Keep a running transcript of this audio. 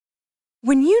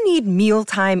When you need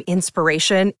mealtime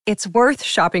inspiration, it's worth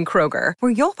shopping Kroger,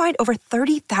 where you'll find over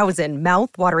 30,000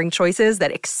 mouth-watering choices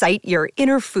that excite your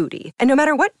inner foodie. And no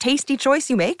matter what tasty choice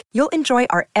you make, you'll enjoy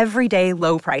our everyday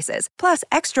low prices, plus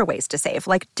extra ways to save,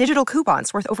 like digital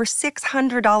coupons worth over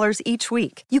 $600 each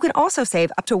week. You can also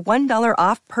save up to $1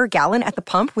 off per gallon at the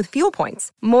pump with fuel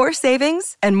points. More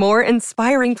savings and more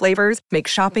inspiring flavors make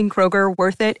shopping Kroger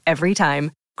worth it every time.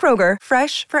 Kroger,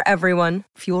 fresh for everyone.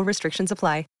 Fuel restrictions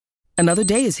apply. Another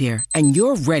day is here, and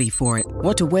you're ready for it.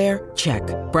 What to wear? Check.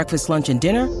 Breakfast, lunch, and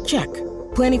dinner? Check.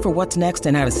 Planning for what's next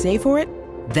and how to save for it?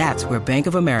 That's where Bank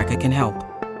of America can help.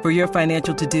 For your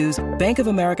financial to-dos, Bank of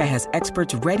America has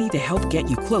experts ready to help get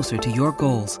you closer to your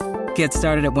goals. Get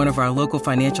started at one of our local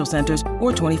financial centers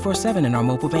or 24/7 in our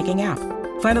mobile banking app.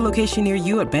 Find a location near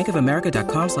you at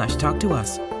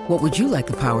bankofamerica.com/talktous. What would you like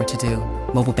the power to do?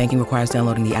 Mobile banking requires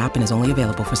downloading the app and is only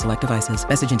available for select devices.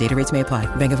 Message and data rates may apply.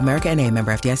 Bank of America N.A.,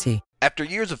 member FDIC. After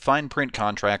years of fine print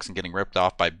contracts and getting ripped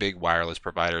off by big wireless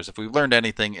providers, if we've learned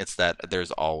anything, it's that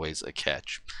there's always a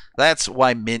catch. That's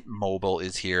why Mint Mobile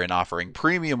is here and offering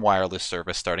premium wireless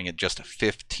service starting at just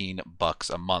 $15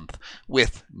 a month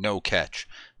with no catch.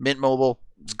 Mint Mobile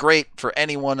is great for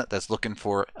anyone that's looking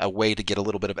for a way to get a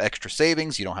little bit of extra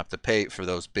savings. You don't have to pay for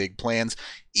those big plans,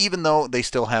 even though they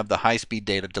still have the high-speed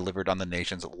data delivered on the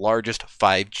nation's largest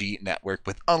 5G network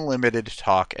with unlimited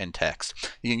talk and text.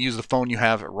 You can use the phone you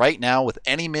have right now with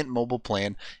any Mint Mobile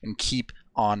plan and keep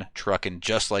on trucking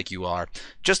just like you are,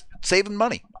 just saving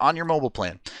money on your mobile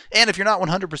plan. And if you're not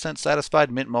 100%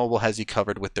 satisfied, Mint Mobile has you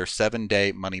covered with their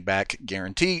 7-day money-back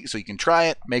guarantee, so you can try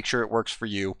it, make sure it works for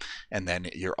you, and then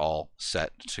you're all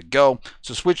set to go.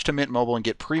 So switch to Mint Mobile and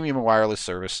get premium wireless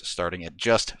service starting at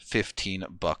just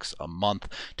 $15 a month.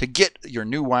 To get your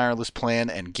new wireless plan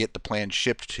and get the plan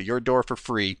shipped to your door for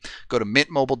free, go to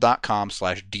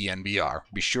mintmobile.com/DNVR.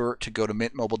 Be sure to go to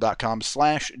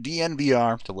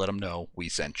mintmobile.com/DNVR to let them know we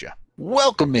sent you.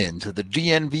 Welcome into the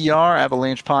DNVR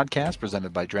Avalanche podcast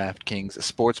presented by DraftKings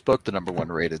Sportsbook, the #1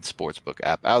 rated sportsbook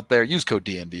app out there. Use code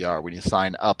DNVR when you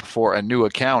sign up for a new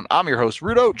account. I'm your host,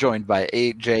 Rudo, joined by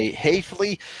AJ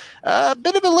Hafley. A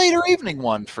bit of a later evening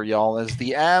one for y'all as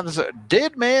the Avs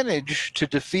did manage to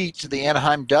defeat the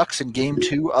Anaheim Ducks in Game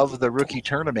 2 of the rookie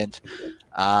tournament.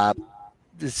 They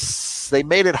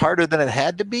made it harder than it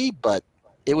had to be, but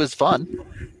it was fun.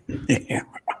 Yeah.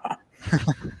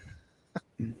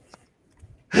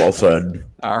 Well said.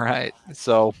 All right.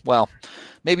 So, well,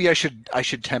 maybe I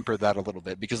should temper that a little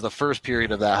bit because the first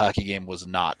period of that hockey game was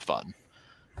not fun.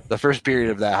 The first period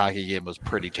of that hockey game was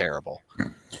pretty terrible.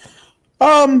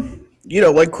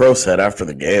 Like Crow said after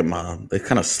the game, they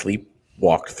kind of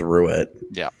sleepwalked through it.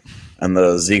 Yeah. And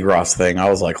the Zegras thing, I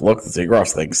was like, look, the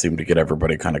Zegras thing seemed to get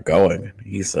everybody kind of going.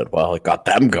 He said, well, it got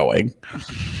them going.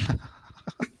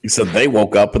 He said they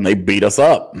woke up and they beat us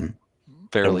up.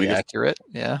 Fairly accurate,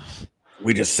 yeah.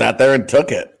 We just sat there and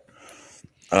took it.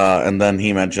 And then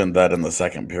he mentioned that in the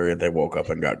second period they woke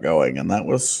up and got going, and that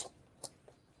was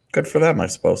good for them, I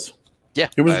suppose. Yeah.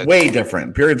 It was way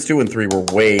different. Periods 2 and 3 were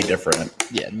way different.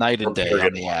 Yeah, night and day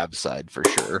on the Avs side for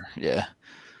sure. Yeah.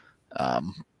 If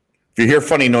you hear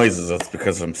funny noises, that's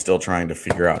because I'm still trying to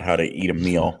figure out how to eat a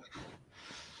meal.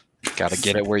 Got to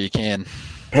get it where you can.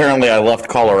 Apparently, I left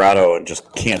Colorado and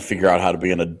just can't figure out how to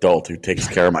be an adult who takes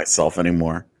care of myself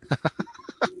anymore.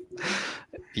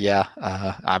 Yeah,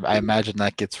 I imagine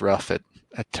that gets rough at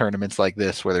tournaments like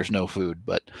this where there's no food.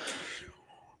 But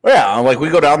yeah, like we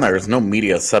go down there, there's no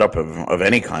media setup of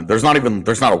any kind. There's not a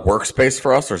workspace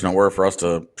for us. There's nowhere for us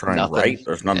to try and write.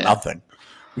 There's nothing.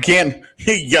 We can't.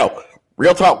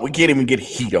 Real talk. We can't even get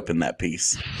heat up in that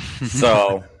piece.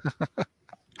 So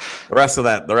the rest of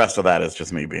that is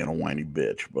just me being a whiny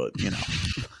bitch. But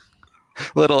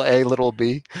little A, little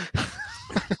B.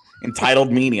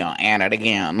 Entitled media at it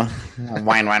again.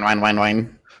 Wine.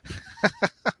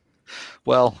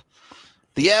 Well,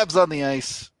 the Avs on the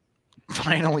ice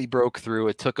finally broke through.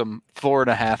 It took them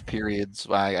 4.5 periods.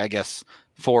 I guess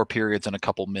 4 periods and a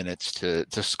couple minutes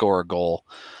to score a goal.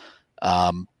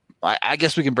 I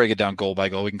guess we can break it down goal by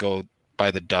goal. We can go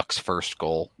by the Ducks' first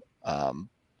goal.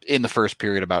 In the first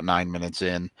period, about 9 minutes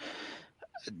in.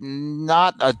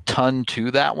 Not a ton to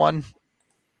that one.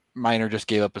 Miner just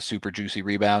gave up a super juicy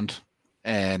rebound,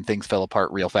 and things fell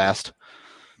apart real fast.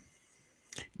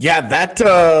 Yeah, that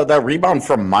rebound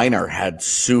from Miner had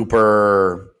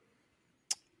super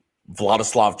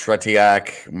Vladislav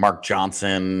Tretiak, Mark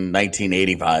Johnson,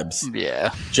 1980 vibes.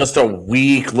 Yeah. Just a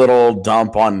weak little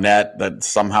dump on net that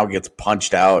somehow gets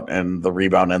punched out, and the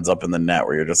rebound ends up in the net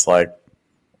where you're just like,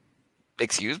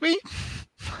 excuse me?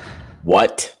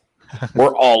 What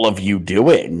were all of you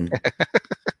doing?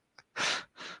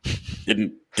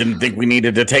 didn't think we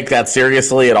needed to take that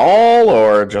seriously at all,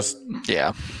 or just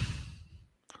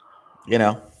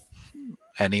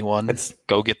anyone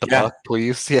go get the puck,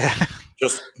 please. Yeah,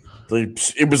 just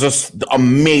it was a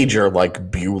major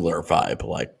like Bueller vibe,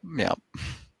 like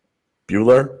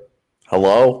Bueller,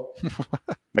 hello,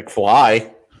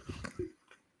 McFly.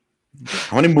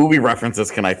 How many movie references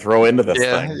can I throw into this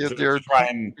thing?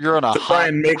 You're on a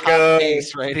hot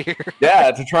case right here.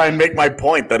 To try and make my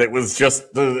point that it was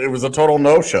a total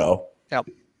no-show. Yep.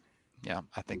 Yeah,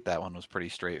 I think that one was pretty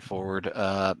straightforward.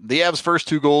 The Avs' first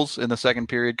 2 goals in the second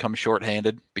period come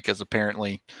shorthanded because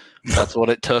apparently that's what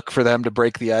it took for them to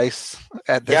break the ice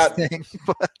at this thing.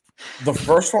 The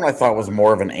first one I thought was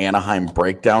more of an Anaheim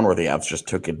breakdown where the Avs just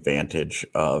took advantage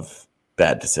of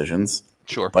bad decisions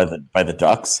by the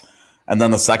Ducks. And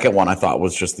then the second one I thought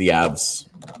was just the Avs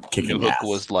kicking Newhook ass.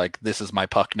 was like, this is my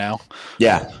puck now.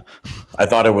 Yeah. I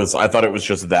thought it was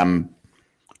just them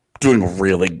doing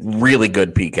really, really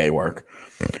good PK work.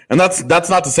 And that's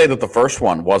not to say that the first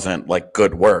one wasn't like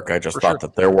good work. I just thought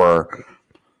that there were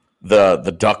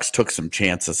the Ducks took some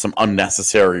chances, some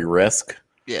unnecessary risk.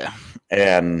 Yeah.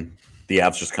 And the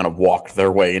Avs just kind of walked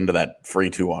their way into that free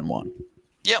 2-on-1.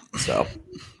 Yep. So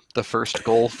the first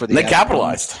goal for the Avs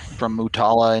capitalized from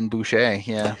Mutala and Boucher.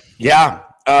 Yeah. Yeah.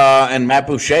 And Matt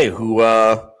Boucher, who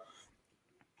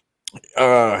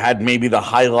had maybe the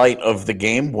highlight of the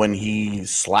game when he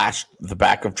slashed the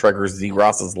back of Trevor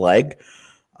Zegras's leg,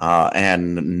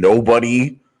 and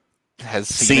nobody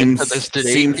seems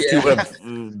to have.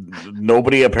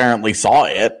 Nobody apparently saw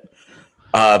it.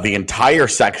 The entire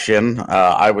section.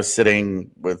 I was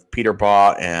sitting with Peter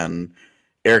Baugh and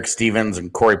Eric Stevens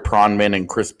and Corey Pronman and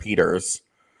Chris Peters,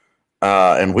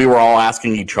 and we were all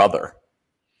asking each other,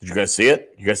 "Did you guys see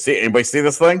it? You guys see it? Anybody see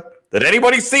this thing? Did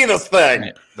anybody see this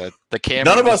thing?" The camera.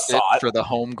 None of us saw it for the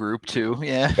home group too.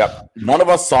 Yeah. Yep. None of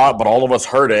us saw it, but all of us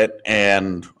heard it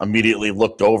and immediately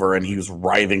looked over, and he was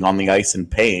writhing on the ice in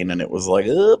pain, and it was like,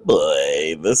 oh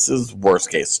boy, this is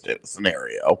worst case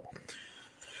scenario.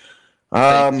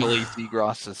 Thankfully,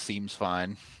 Zegras seems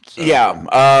fine. So. Yeah.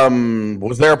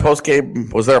 Was there a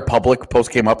public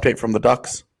post game update from the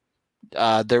Ducks?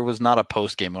 There was not a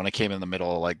post game when it came in the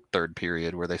middle of like third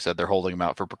period where they said they're holding him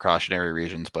out for precautionary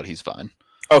reasons, but he's fine.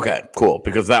 Okay, cool.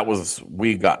 Because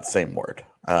we got the same word.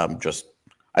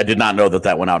 I did not know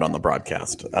that went out on the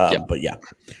broadcast. But yeah,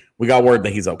 we got word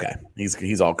that he's okay.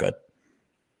 He's all good.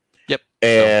 Yep.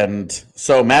 And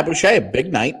so Matt Boucher,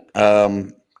 big night.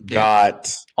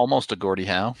 Got almost a Gordie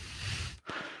Howe.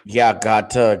 Yeah,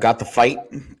 got the fight,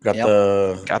 got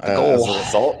the goal as a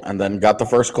result, and then got the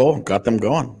first goal, got them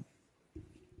going.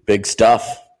 Big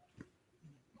stuff.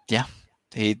 Yeah,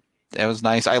 it was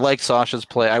nice. I liked Sasha's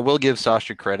play. I will give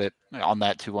Sasha credit on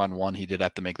that 2-on-1. He did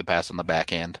have to make the pass on the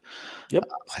backhand. Yep,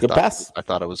 good pass. I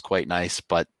thought it was quite nice,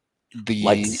 but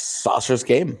like Sasha's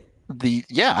game.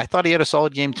 I thought he had a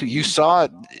solid game too. You saw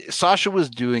Sasha was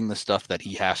doing the stuff that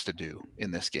he has to do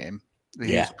in this game.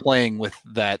 He was playing with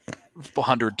that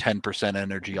 110%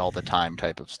 energy all the time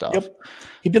type of stuff. Yep.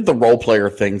 He did the role player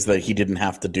things that he didn't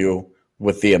have to do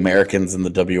with the Americans in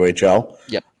the WHL.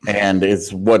 Yep. And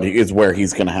is where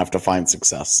he's going to have to find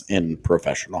success in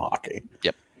professional hockey.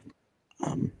 Yep.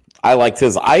 I liked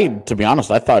to be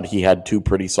honest, I thought he had 2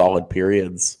 pretty solid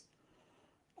periods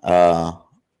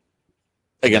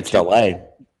against LA.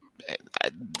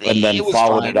 And then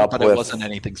followed it up but with... it wasn't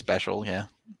anything special, yeah.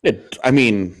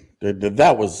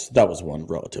 That was one,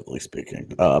 relatively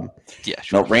speaking. Yeah,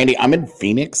 sure. No, Randy, I'm in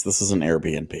Phoenix. This is an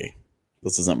Airbnb.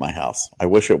 This isn't my house. I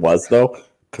wish it was, though,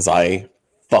 because I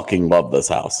fucking love this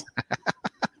house.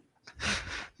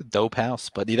 Dope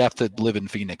house, but you'd have to live in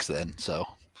Phoenix then, so.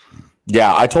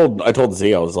 Yeah, I told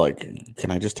Z, I was like, can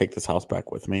I just take this house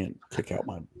back with me and kick out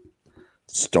my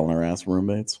stoner-ass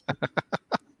roommates?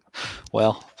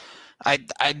 Well,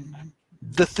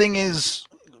 the thing is,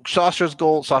 Sasha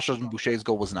and Boucher's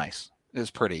goal was nice. It was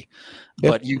pretty.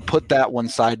 Yep. But you put that one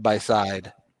side by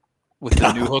side with the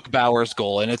Newhook Bowers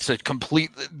goal, and it's a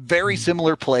very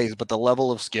similar plays, but the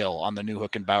level of skill on the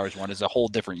Newhook and Bowers one is a whole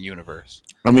different universe.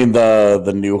 I mean, the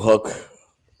Newhook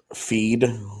feed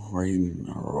where you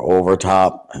over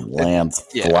top and lands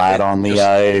flat on the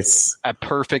ice. A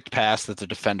perfect pass that the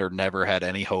defender never had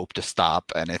any hope to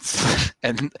stop, and it's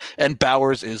and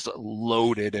Bowers is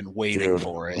loaded and waiting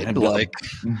for it. And like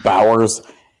Bowers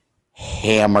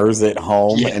hammers it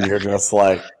home, and you're just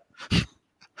like,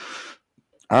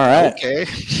 all right, okay.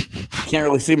 Can't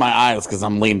really see my eyes because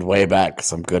I'm leaned way back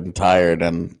because I'm good and tired,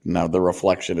 and now the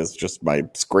reflection is just my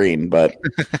screen, but.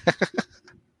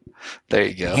 There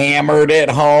you go. Hammered it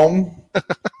home.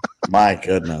 My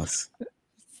goodness.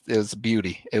 It was a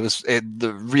beauty. It was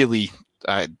really.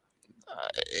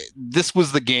 this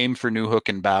was the game for Newhook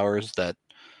and Bowers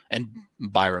and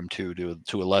Byram too,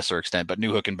 to a lesser extent, but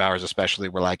Newhook and Bowers especially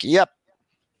were like, "Yep,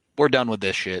 we're done with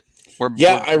this shit. We're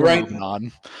moving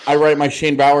on." I write my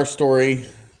Shane Bowers story.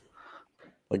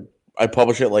 Like I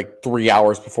publish it like 3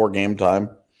 hours before game time.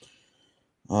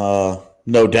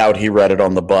 No doubt he read it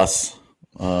on the bus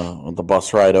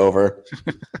ride over.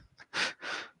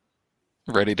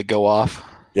 Ready to go off.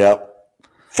 Yep.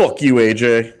 Fuck you,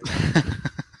 AJ.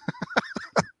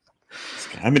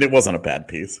 I mean, it wasn't a bad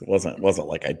piece. It wasn't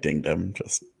like I dinged him.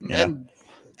 Just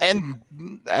and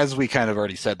as we kind of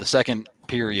already said, the second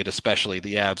period, especially,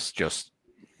 the Avs just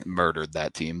murdered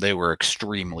that team. They were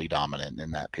extremely dominant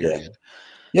in that period.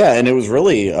 Yeah, and it was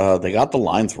really they got the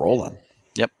lines rolling.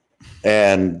 Yep.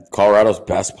 And Colorado's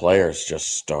best players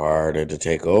just started to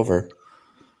take over.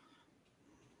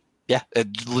 Yeah,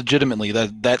 legitimately,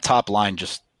 that top line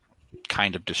just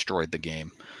kind of destroyed the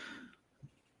game.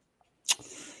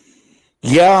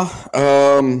 Yeah,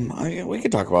 we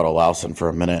could talk about Olausen for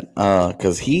a minute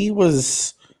because he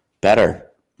was better.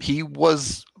 He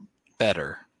was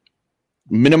better.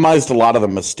 Minimized a lot of the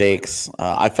mistakes.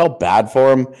 I felt bad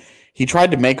for him. He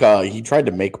tried to make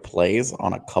plays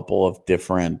on a couple of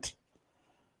different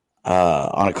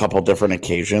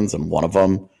occasions, and one of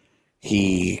them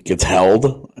he gets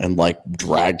held and like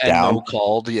dragged down. No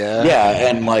called, yeah. Yeah,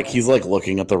 and like he's like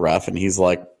looking at the ref and he's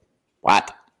like,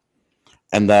 "What?"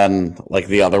 And then, like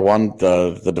the other one,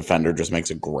 the defender just makes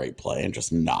a great play and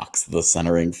just knocks the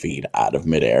centering feed out of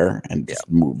midair and just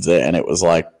moves it. And it was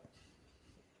like,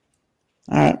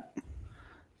 all right.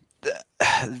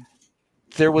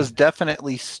 There was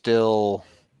definitely still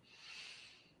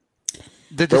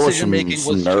the decision making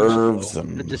was nerves,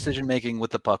 and the decision making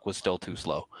with the puck was still too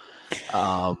slow.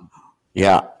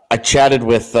 Yeah, I chatted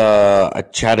with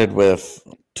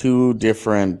two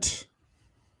different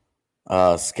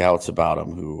scouts about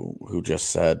him who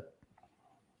just said,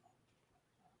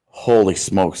 holy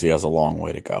smokes, he has a long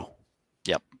way to go.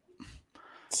 Yep.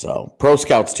 So pro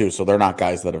scouts too, so they're not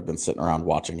guys that have been sitting around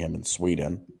watching him in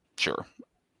Sweden. Sure.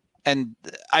 And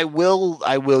I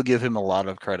will give him a lot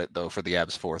of credit though for the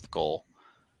Avs' fourth goal.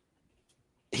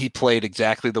 He played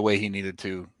exactly the way he needed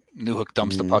to. Newhook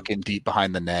dumps the puck in deep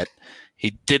behind the net.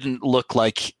 He didn't look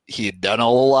like he had done a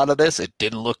whole lot of this. It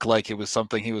didn't look like it was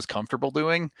something he was comfortable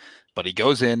doing, but he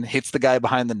goes in, hits the guy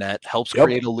behind the net, helps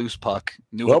create a loose puck.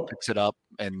 Newhook picks it up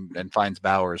and finds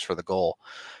Bowers for the goal.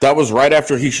 That was right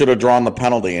after he should have drawn the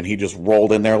penalty, and he just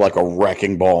rolled in there like a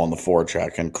wrecking ball on the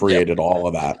forecheck and created all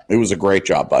of that. It was a great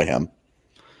job by him.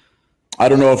 I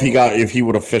don't know if he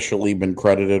would officially been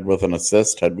credited with an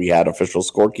assist had we had official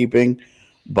scorekeeping,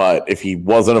 but if he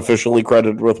wasn't officially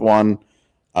credited with one,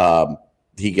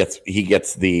 he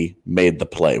gets the made the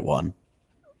play one.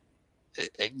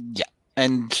 Yeah,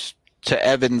 and to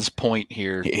Evan's point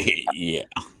here, yeah,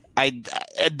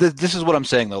 this is what I'm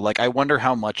saying though. Like, I wonder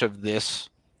how much of this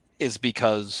is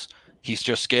because he's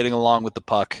just skating along with the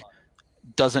puck,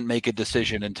 doesn't make a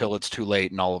decision until it's too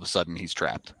late, and all of a sudden he's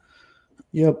trapped.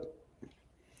 Yep.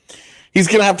 He's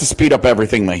going to have to speed up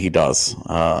everything that he does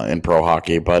in pro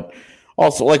hockey, but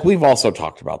also, like, we've also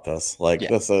talked about this. Like,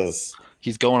 this is...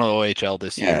 He's going to the OHL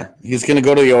this year. He's going to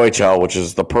go to the OHL, which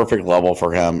is the perfect level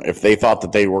for him. If they thought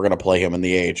that they were going to play him in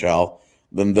the AHL,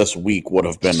 then this week would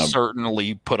have been...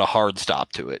 certainly put a hard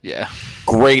stop to it, yeah.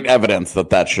 Great evidence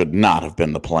that should not have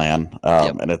been the plan.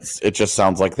 And it just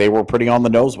sounds like they were pretty on the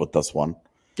nose with this one.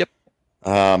 Yep.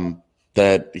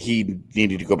 That he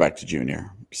needed to go back to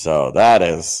junior. So that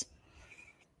is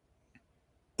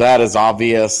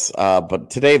obvious, but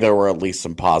today there were at least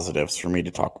some positives for me to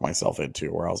talk myself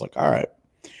into where I was like, all right.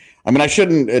 I mean, I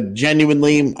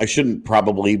shouldn't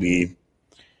probably be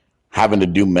having to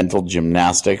do mental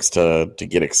gymnastics to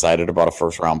get excited about a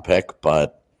first-round pick,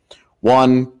 but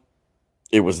one,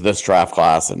 it was this draft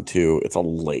class, and two, it's a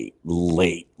late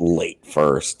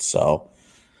first, so...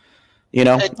 You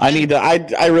know,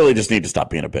 I really just need to stop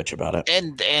being a bitch about it.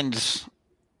 And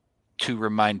to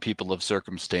remind people of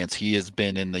circumstance, he has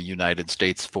been in the United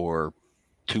States for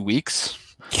 2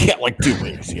 weeks. Yeah, like 2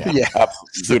 weeks. Yeah,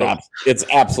 it's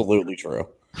absolutely true.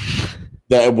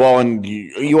 And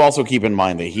you also keep in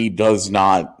mind that he does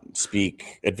not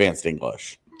speak advanced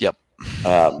English. Yep.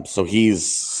 So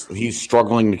he's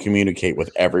struggling to communicate with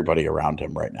everybody around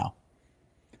him right now.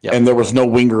 Yep. And there was no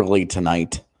Wingerly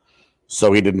tonight.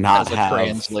 So he did not have a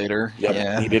translator. Yep,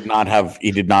 yeah. He did not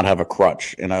have a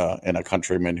crutch in a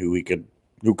countryman who can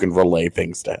relay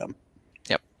things to him.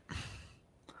 Yep.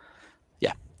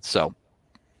 Yeah. So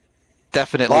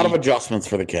definitely a lot of adjustments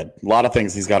for the kid. A lot of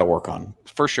things he's got to work on.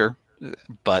 For sure.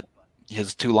 But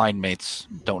his two line mates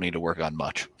don't need to work on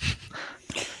much.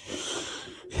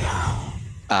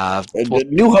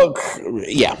 Newhook,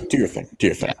 yeah, do your thing.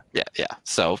 Yeah.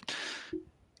 So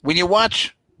when you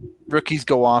watch rookies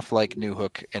go off like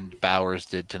Newhook and Bowers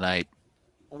did tonight,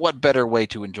 what better way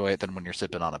to enjoy it than when you're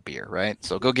sipping on a beer, right?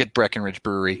 So go get Breckenridge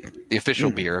Brewery, the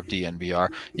official beer of DNVR.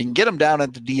 You can get them down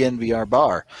at the DNVR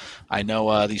bar. I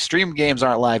know these stream games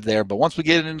aren't live there, but once we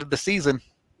get into the season,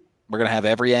 we're going to have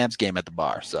every Avs game at the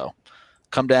bar. So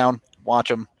come down, watch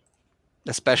them,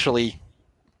 especially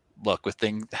look with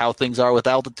how things are with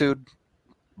altitude.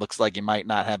 Looks like you might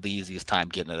not have the easiest time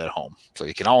getting it at home. So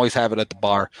you can always have it at the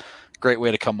bar. Great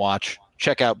way to come watch.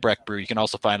 Check out Breck Brew. You can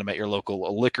also find them at your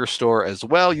local liquor store as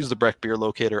well. Use the Breck Beer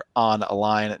Locator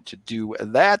online to do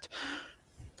that.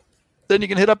 Then you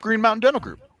can hit up Green Mountain Dental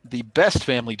Group, the best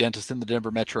family dentist in the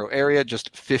Denver metro area,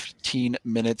 just 15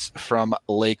 minutes from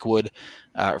Lakewood,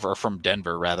 or from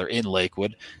Denver, rather, in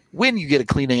Lakewood. When you get a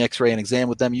cleaning, x-ray, and exam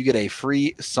with them, you get a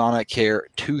free Sonicare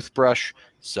toothbrush.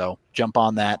 So jump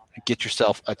on that. Get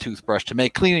yourself a toothbrush to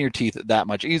make cleaning your teeth that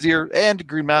much easier. And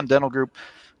Green Mountain Dental Group,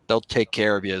 they'll take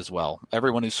care of you as well.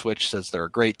 Everyone who switched says they're a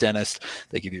great dentist.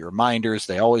 They give you reminders.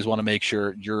 They always want to make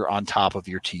sure you're on top of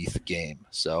your teeth game.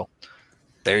 So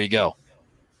there you go.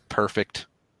 Perfect.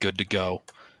 Good to go.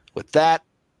 With that,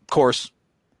 of course,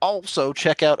 also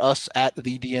check out us at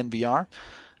the DNVR.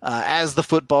 As the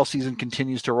football season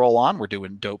continues to roll on, we're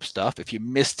doing dope stuff. If you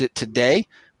missed it today,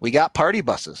 we got party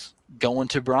buses going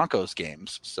to Broncos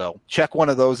games. So check one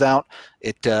of those out.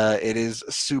 It is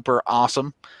super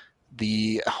awesome.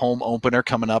 The home opener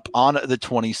coming up on the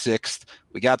 26th.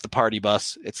 We got the party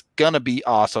bus. It's gonna be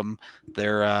awesome.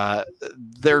 They're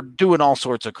doing all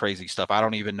sorts of crazy stuff. I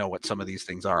don't even know what some of these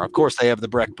things are. Of course, they have the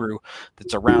Breck Brew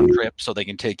that's a round trip, so they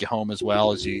can take you home as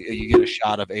well as you get a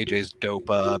shot of AJ's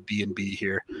dope B&B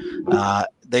here.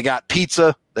 They got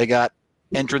pizza. They got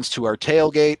entrance to our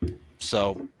tailgate.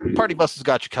 So party bus has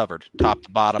got you covered, top to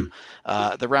bottom.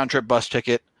 The round trip bus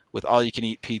ticket with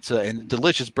all-you-can-eat pizza and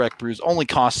delicious Breck Brews only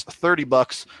costs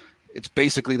 $30. It's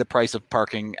basically the price of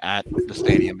parking at the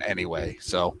stadium anyway.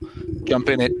 So jump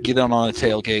in it, get on a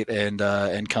tailgate,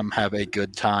 and come have a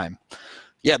good time.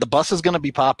 Yeah, the bus is going to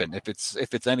be popping if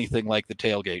it's anything like the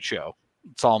tailgate show.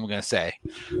 That's all I'm going to say.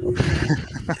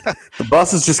 The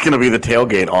bus is just going to be the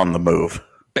tailgate on the move.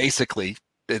 Basically,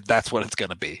 that's what it's going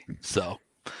to be. So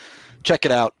check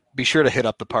it out. Be sure to hit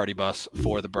up the party bus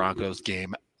for the Broncos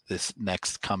game this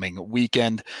next coming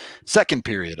weekend. Second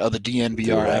period of the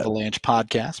DNVR Avalanche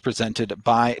podcast presented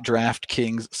by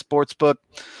DraftKings Sportsbook.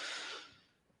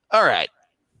 All right.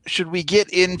 Should we get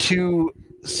into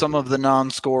some of the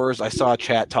non-scorers? I saw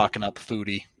chat talking up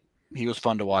Foodie. He was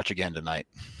fun to watch again tonight.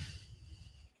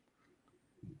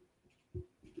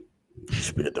 He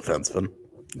should be a defenseman.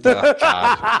 Oh, God.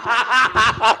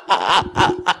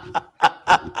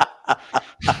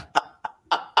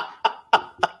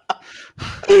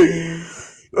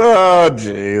 Oh,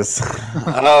 jeez.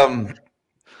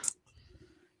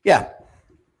 Yeah.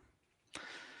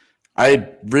 I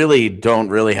really don't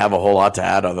have a whole lot to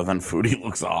add other than Foodie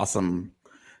looks awesome.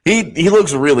 He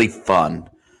looks really fun.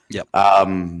 Yep.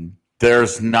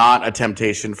 There's not a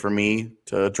temptation for me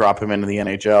to drop him into the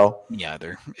NHL. Yeah,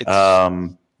 either.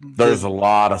 There's a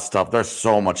lot of stuff. There's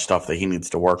so much stuff that he needs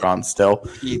to work on still.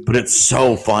 But it's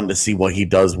so fun to see what he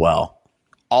does well.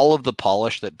 All of the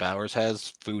polish that Bowers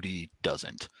has, Foodie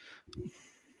doesn't.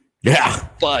 Yeah.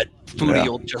 But Foodie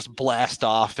will just blast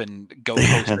off and go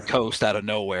coast to coast out of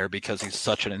nowhere because he's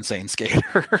such an insane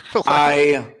skater.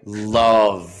 I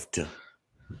loved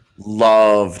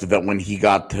that when he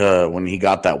got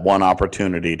that one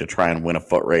opportunity to try and win a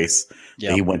foot race,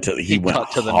 he went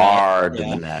hard to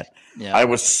the net. Yeah. I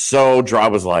was so dry. I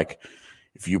was like,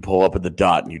 if you pull up at the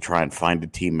dot and you try and find a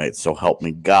teammate, so help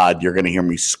me God, you're going to hear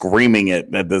me screaming it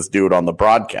at this dude on the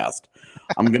broadcast.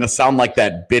 I'm going to sound like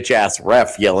that bitch-ass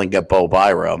ref yelling at Bo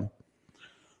Byram.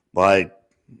 Like,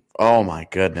 oh, my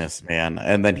goodness, man.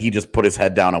 And then he just put his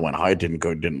head down and went,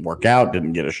 didn't work out,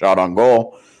 didn't get a shot on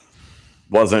goal.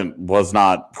 Was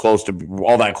not close to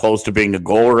all that close to being a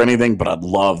goal or anything, but I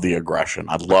love the aggression.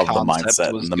 I love the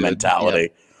mindset and the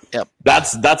mentality. Yep.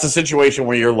 That's a situation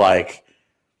where you're like,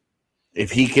 if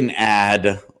he can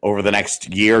add over the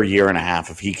next year and a half,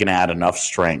 if he can add enough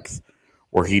strength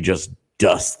where he just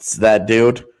dusts that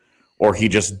dude or he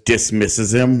just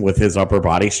dismisses him with his upper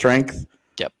body strength,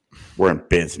 we're in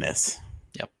business.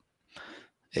 Yep.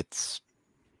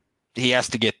 He has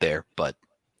to get there, but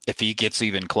if he gets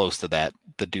even close to that,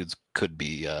 the dudes could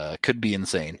be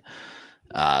insane.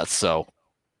 So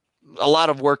a lot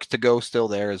of work to go still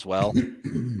there as well,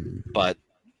 but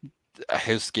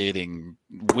his skating,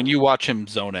 when you watch him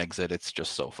zone exit, it's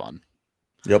just so fun.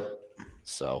 Yep.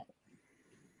 So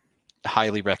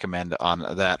highly recommend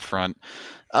on that front.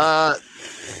 Yeah,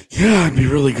 it'd be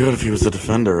really good if he was a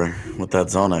defender with that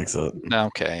zone exit.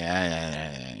 Okay,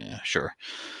 yeah, sure.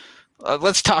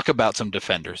 Let's talk about some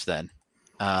defenders then.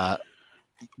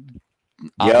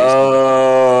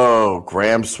 Yo,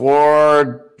 Graham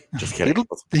Sword. Just kidding.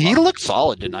 He looked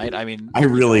solid tonight. I mean, it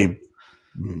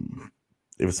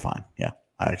was fine. Yeah,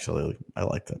 I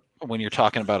liked it. When you're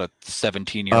talking about a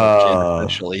 17-year-old kid,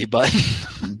 especially, but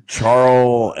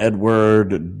Charles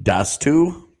Edward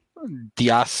Dastus.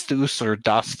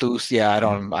 Dastus. Yeah, I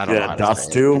don't know. Yeah,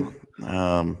 Dastus.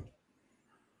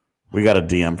 We got a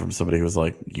DM from somebody who was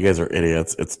like, "You guys are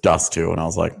idiots. It's Dastus," and I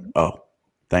was like, "Oh,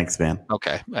 thanks, man."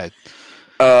 Okay.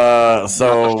 So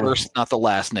not the first, not the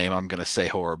last name. I'm gonna say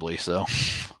horribly. So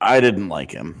I didn't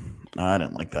like him. I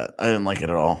didn't like that. I didn't like it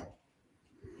at all.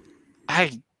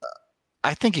 I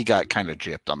think he got kind of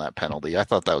gypped on that penalty. I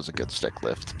thought that was a good stick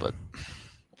lift, but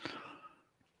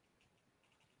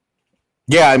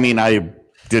yeah, I mean, I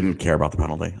didn't care about the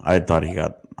penalty. I thought he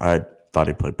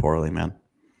played poorly, man.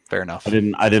 Fair enough.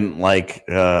 I didn't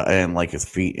like his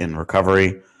feet in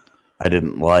recovery. I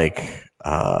didn't like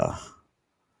I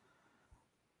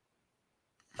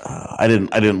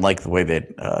didn't like the way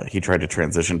that he tried to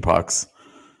transition pucks.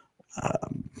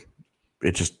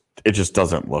 It just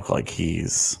doesn't look like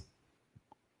he's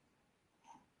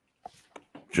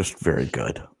just very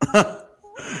good.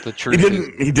 The truth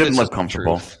he didn't look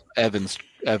comfortable. Evans.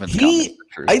 I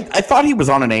thought he was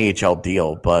on an AHL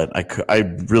deal, but I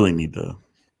really need to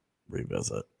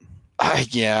revisit.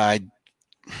 I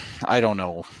don't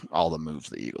know all the moves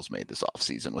the Eagles made this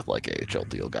offseason with like AHL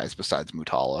deal guys besides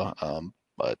Mutala.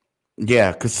 But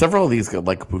yeah, because several of these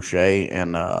like Boucher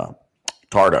and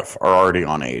Tardif are already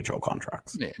on AHL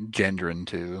contracts. Yeah, Gendron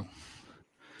too.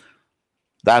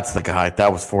 That's the guy.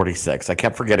 That was 46. I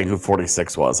kept forgetting who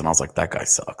 46 was, and I was like, that guy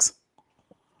sucks.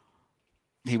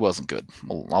 He wasn't good.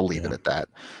 I'll leave it at that.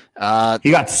 He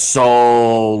got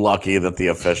so lucky that the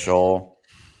official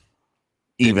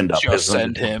evened up. Just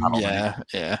send him. Yeah.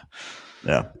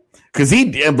 Because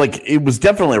it was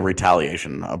definitely a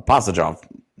retaliation. Pasajov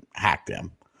hacked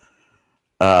him.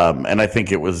 And I think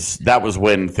that was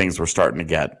when things were starting to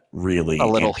get really a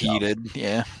little heated.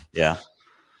 Yeah.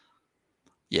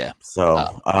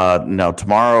 So no,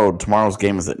 tomorrow's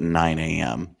game is at 9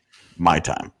 a.m. my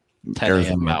time. 10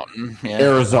 a.m. Mountain. Yeah.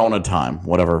 Arizona time,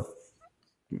 whatever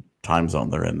time zone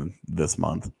they're in this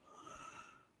month.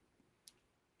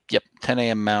 Yep, 10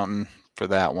 a.m. Mountain for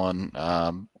that one.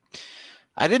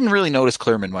 I didn't really notice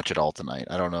Clearman much at all tonight.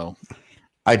 I don't know.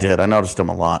 I did. I noticed him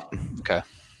a lot. Okay.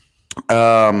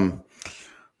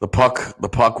 The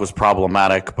puck was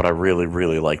problematic, but I really,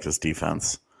 really liked his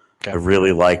defense. Okay. I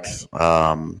really liked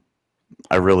the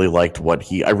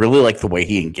way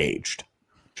he engaged.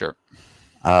 Sure.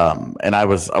 And I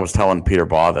was telling Peter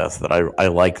Baugh this, that I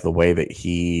like the way that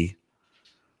he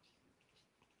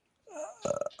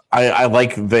I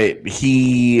like that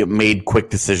he made quick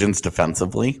decisions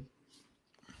defensively,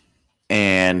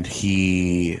 and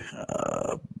he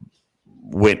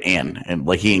went in and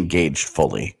like he engaged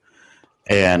fully,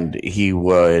 and he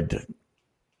would.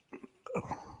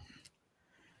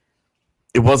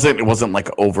 It wasn't like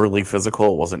overly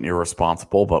physical. It wasn't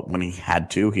irresponsible, but when he had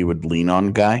to, he would lean on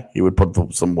a guy. He would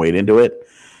put some weight into it,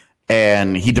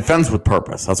 and he defends with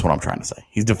purpose. That's what I'm trying to say.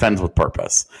 He defends with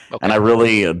purpose, okay. And I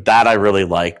really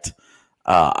liked.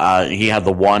 He had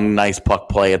the one nice puck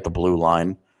play at the blue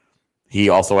line. He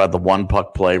also had the one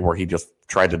puck play where he just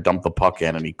tried to dump the puck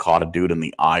in, and he caught a dude in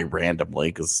the eye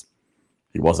randomly because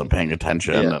he wasn't paying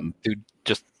attention. Yeah, and dude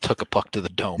just took a puck to the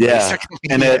dome. Yeah, basically.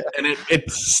 and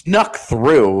it snuck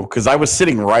through because I was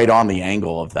sitting right on the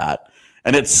angle of that,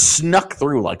 and it snuck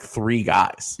through like three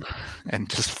guys, and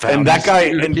just found and that guy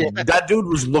and that dude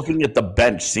was looking at the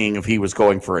bench, seeing if he was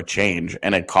going for a change,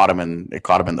 and it caught him in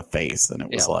the face, and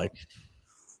it was like,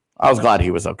 I was glad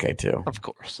he was okay too. Of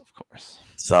course.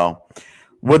 So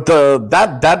with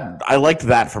that I liked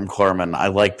that from Clerman. I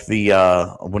liked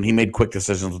the when he made quick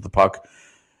decisions with the puck.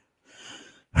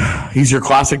 He's your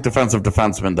classic defensive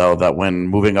defenseman, though, that when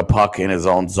moving a puck in his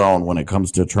own zone, when it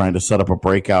comes to trying to set up a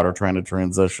breakout or trying to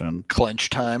transition. Clench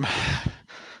time.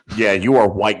 Yeah, you are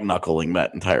white-knuckling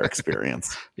that entire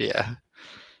experience. Yeah.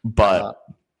 But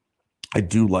I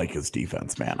do like his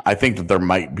defense, man. I think that there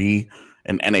might be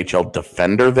an NHL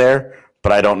defender there,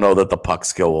 but I don't know that the puck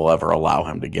skill will ever allow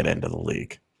him to get into the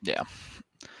league. Yeah.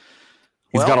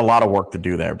 He's got a lot of work to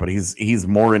do there, but he's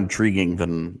more intriguing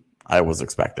than I was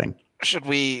expecting. Should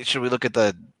we look at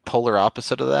the polar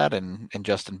opposite of that and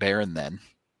Justin Barron then?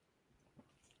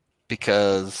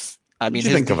 Because I mean,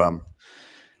 think of him.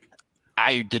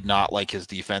 I did not like his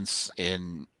defense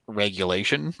in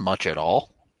regulation much at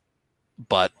all.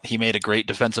 But he made a great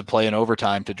defensive play in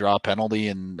overtime to draw a penalty,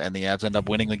 and the Avs end up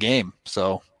winning the game.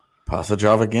 So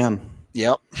Pasajov again.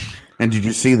 Yep. And did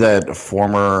you see that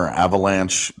former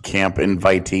Avalanche camp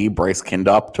invitee, Bryce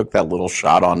Kindup, took that little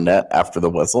shot on net after the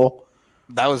whistle?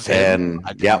 That was him.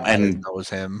 And that was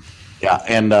him. Yeah,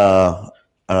 and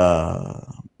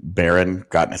Barron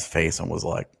got in his face and was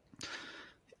like,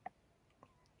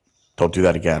 "Don't do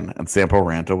that again." And Sampo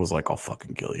Ranta was like, "I'll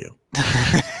fucking kill you."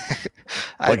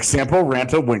 Sampo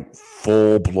Ranta went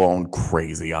full blown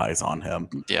crazy eyes on him.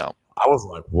 Yeah, I was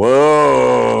like,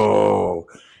 "Whoa!"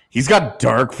 He's got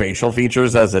dark facial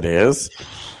features as it is,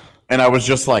 and I was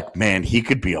just like, "Man, he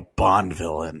could be a Bond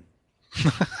villain."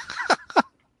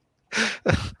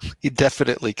 He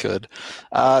definitely could.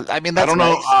 That's I don't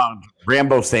know.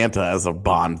 Rambo Santa as a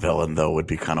Bond villain, though, would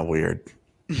be kind of weird.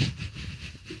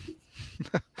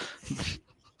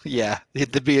 Yeah,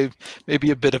 it'd be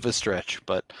maybe a bit of a stretch,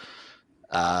 but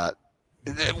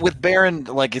with Barron,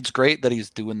 it's great that he's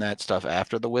doing that stuff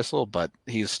after the whistle, but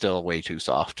he's still way too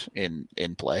soft in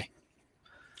play.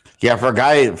 Yeah, for a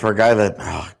guy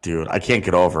that, dude, I can't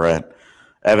get over it.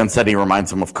 Evan said he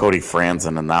reminds him of Cody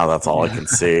Franzen, and now that's all I can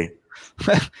see.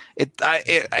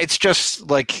 It's just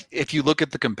like, if you look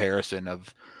at the comparison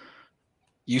of,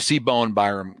 you see Bowen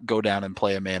Byram go down and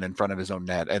play a man in front of his own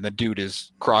net, and the dude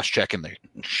is cross-checking the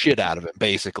shit out of it,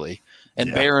 basically.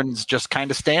 And Barron's just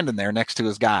kind of standing there next to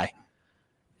his guy.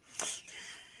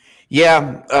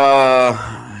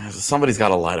 Yeah, somebody's got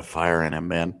to light a fire in him,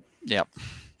 man. Yep.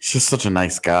 He's just such a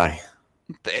nice guy.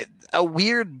 A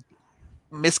weird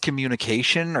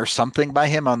miscommunication or something by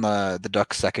him on the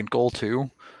Ducks' second goal,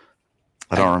 too.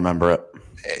 I don't remember it.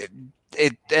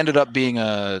 It ended up being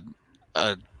a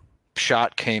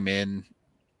shot came in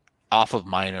off of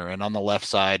Minor, and on the left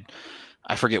side,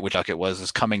 I forget which duck it was,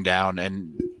 is coming down,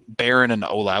 and Barron and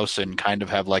Olausen kind of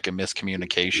have a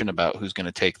miscommunication about who's going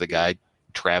to take the guy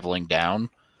traveling down.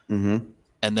 Mm-hmm.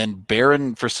 And then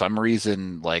Barron, for some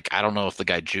reason, I don't know if the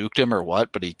guy juked him or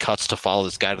what, but he cuts to follow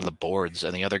this guy to the boards,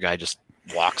 and the other guy just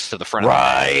walks to the front.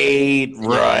 Right.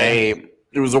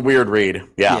 It was a weird read.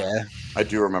 Yeah. I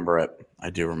do remember it.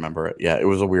 Yeah, it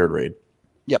was a weird read.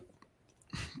 Yep.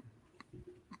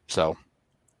 So,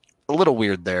 a little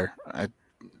weird there.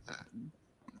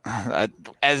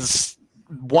 As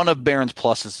one of Barron's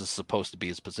pluses is supposed to be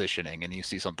his positioning, and you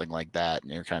see something like that,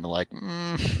 and you're kind of like,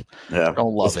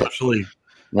 don't love it. Especially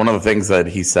one of the things that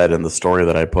he said in the story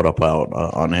that I put up out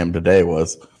on him today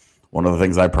was, one of the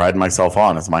things I pride myself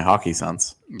on is my hockey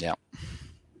sense. Yeah.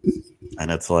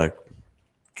 And it's like,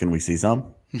 can we see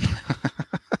some?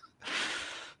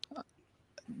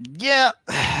 Yeah.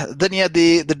 Then you had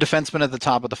the defenseman at the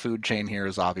top of the food chain here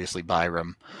is obviously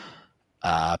Byram.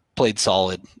 Played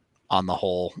solid on the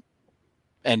whole.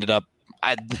 Ended up,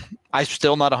 I'm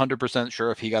still not 100%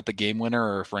 sure if he got the game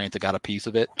winner or if Ranta got a piece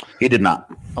of it. He did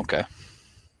not. Okay.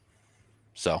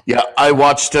 So yeah, I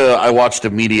watched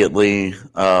immediately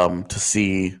to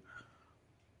see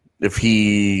if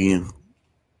he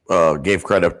gave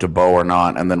credit to Bo or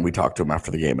not, and then we talked to him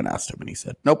after the game and asked him, and he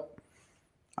said, "Nope,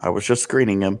 I was just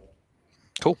screening him."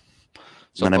 Cool.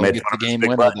 So then Bo I made gets the game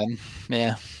winner butt. Then.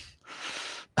 Yeah.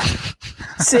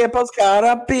 Sample's got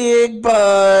a big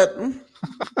butt.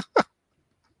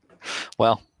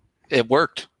 Well, it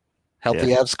worked. Helped the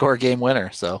Avs score a game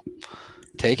winner, so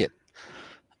take it.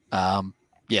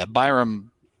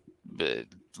 Byram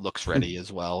looks ready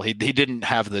as well. He didn't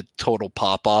have the total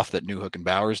pop off that Newhook and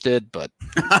Bowers did, but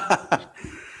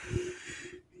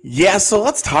yeah. So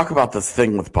let's talk about this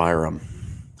thing with Byram.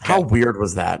 How weird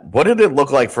was that? What did it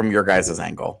look like from your guys'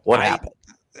 angle? What happened?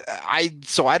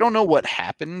 I don't know what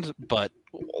happened, but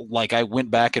I went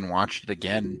back and watched it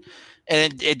again,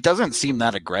 and it doesn't seem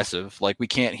that aggressive. We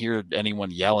can't hear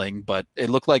anyone yelling, but it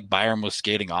looked like Byram was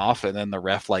skating off, and then the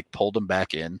ref pulled him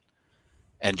back in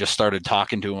and just started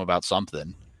talking to him about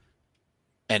something.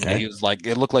 And he was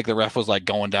it looked like the ref was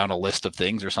going down a list of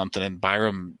things or something, and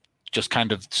Byram just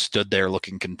kind of stood there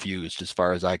looking confused as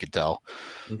far as I could tell.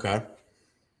 Okay.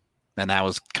 And that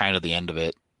was kind of the end of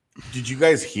it. Did you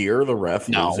guys hear the ref?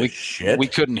 No, we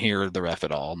couldn't hear the ref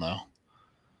at all. No.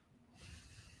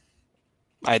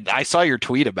 I saw your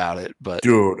tweet about it, but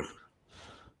dude,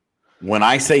 when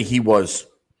I say he was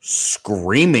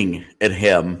screaming at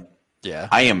him,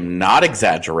 I am not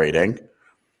exaggerating.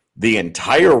 The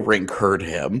entire rink heard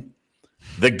him.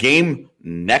 The game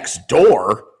next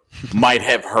door might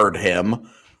have heard him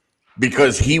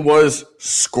because he was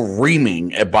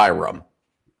screaming at Byram.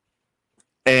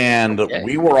 And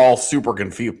we were all super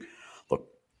confused. Look,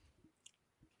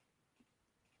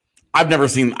 I've never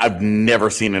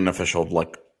seen an official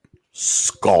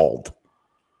scald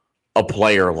a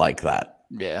player like that.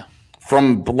 Yeah.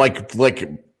 From like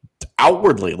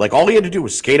outwardly, like all he had to do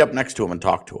was skate up next to him and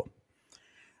talk to him.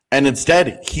 And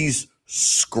instead, he's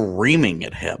screaming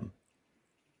at him.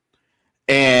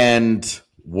 And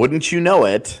wouldn't you know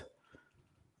it,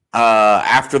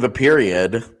 after the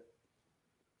period,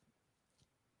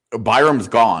 Byram's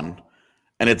gone,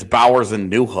 and it's Bowers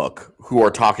and Newhook who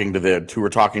are talking to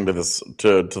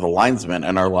the linesman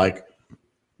and are like,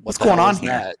 "What's going on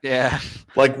here? That? Yeah,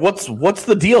 like what's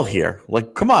the deal here?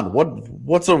 Like, come on,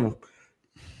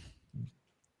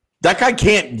 that guy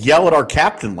can't yell at our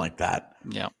captain like that.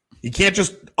 Yeah, you can't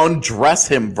just undress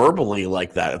him verbally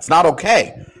like that. It's not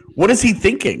okay. What is he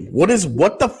thinking? What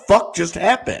the fuck just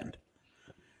happened?"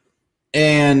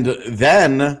 And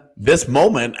then this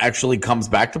moment actually comes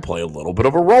back to play a little bit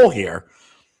of a role here,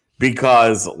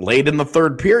 because late in the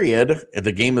third period,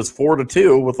 the game is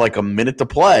 4-2 with like a minute to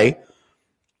play,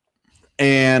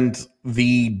 and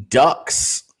the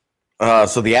Ducks,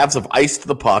 so the Avs have iced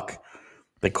the puck.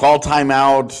 They call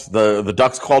timeout. The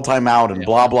Ducks call timeout, and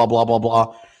blah blah blah blah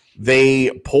blah.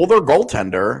 They pull their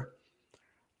goaltender.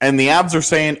 And the Avs are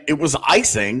saying it was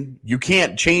icing. You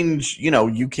can't change, you're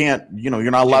not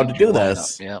allowed to do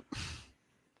this. Yeah.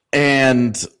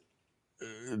 And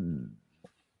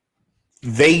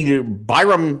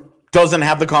Byram doesn't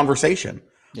have the conversation.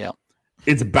 Yeah.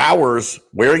 It's Bowers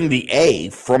wearing the A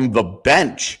from the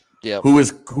bench, yep, who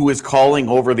is calling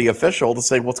over the official to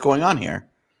say, "What's going on here?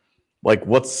 Like,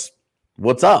 what's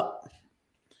up?"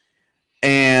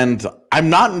 And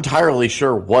I'm not entirely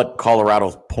sure what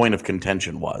Colorado's point of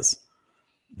contention was.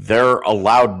 They're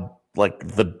allowed, like,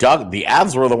 the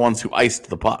Avs were the ones who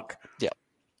iced the puck. Yeah.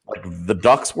 Like, the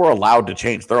Ducks were allowed to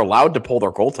change. They're allowed to pull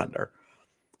their goaltender.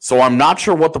 So I'm not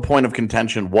sure what the point of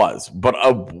contention was. But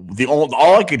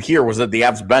all I could hear was that the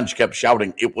Avs bench kept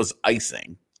shouting, "It was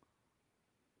icing."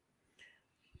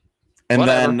 And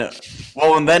Whatever.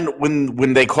 then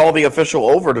when they call the official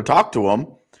over to talk to him,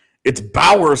 it's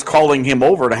Bowers calling him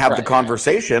over to have the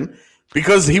conversation,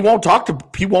 because he won't talk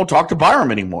to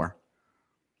Byram anymore.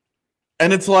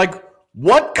 And it's like,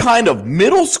 what kind of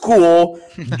middle school,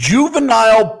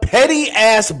 juvenile, petty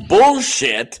ass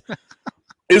bullshit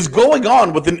is going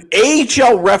on with an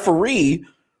AHL referee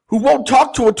who won't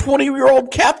talk to a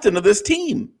 20-year-old captain of this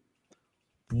team?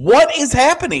 What is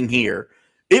happening here?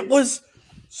 It was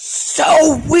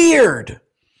so weird.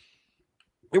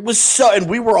 And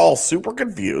we were all super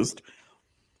confused.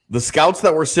 The scouts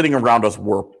that were sitting around us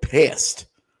were pissed.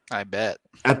 I bet.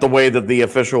 At the way that the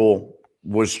official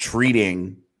was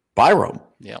treating Byram.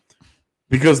 Yeah.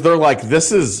 Because they're like,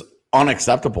 this is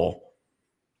unacceptable.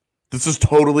 This is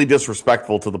totally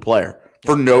disrespectful to the player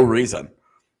for no reason.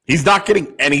 He's not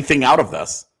getting anything out of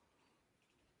this.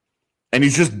 And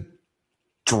he's just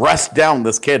dressed down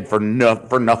this kid for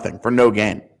nothing, for no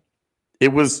gain.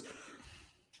 It was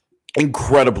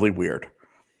incredibly weird.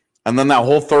 And then that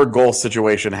whole third goal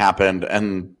situation happened,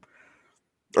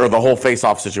 or the whole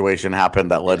face-off situation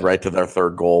happened that led right to their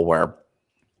third goal, where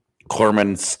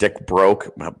Klurman's stick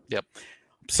broke. Yep.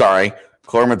 Sorry.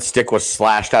 Klurman's stick was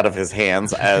slashed out of his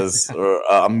hands as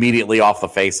immediately off the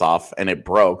face-off, and it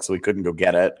broke, so he couldn't go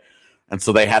get it. And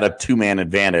so they had a two-man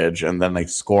advantage, and then they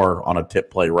score on a tip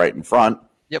play right in front.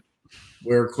 Yep.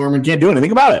 Where Klurman can't do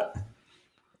anything about it.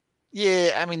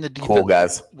 Yeah, I mean, the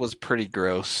defense was pretty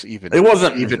gross. Even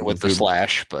with the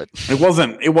slash, but it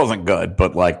wasn't good.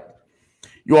 But like,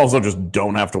 you also just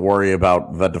don't have to worry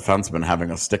about the defenseman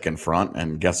having a stick in front,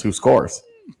 and guess who scores?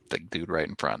 The dude right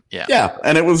in front. Yeah, yeah,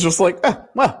 and it was just like,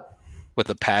 well, with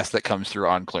a pass that comes through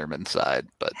on Klurman's side.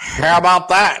 But how about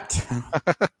that?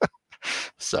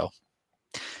 So,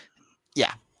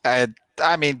 yeah, I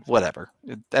mean, whatever.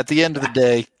 At the end of the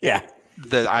day, yeah.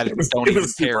 I don't even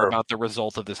care about the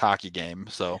result of this hockey game.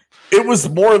 So it was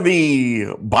more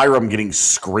the Byram getting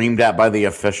screamed at by the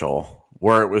official,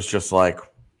 where it was just like,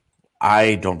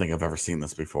 I don't think I've ever seen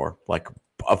this before. Like,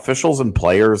 officials and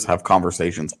players have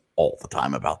conversations all the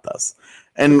time about this,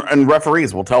 and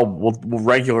referees will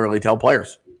regularly tell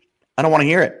players, I don't want to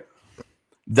hear it.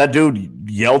 That dude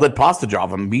yelled at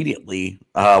Pastujov immediately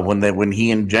when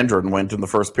he and Gendron went in the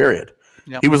first period.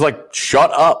 Yep. He was like,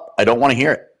 shut up, I don't want to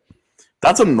hear it.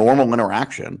 That's a normal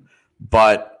interaction,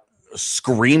 but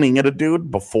screaming at a dude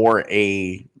before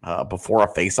a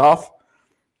face-off,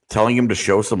 telling him to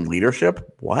show some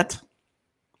leadership, what?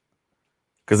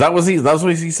 Because that's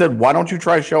what he said. Why don't you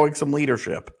try showing some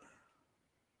leadership?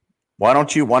 Why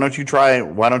don't you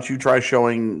try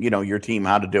showing your team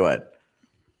how to do it,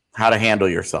 how to handle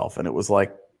yourself? And it was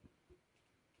like,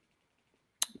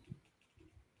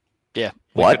 yeah.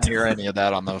 We couldn't hear any of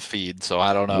that on the feed, so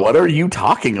I don't know. What are you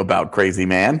talking about, crazy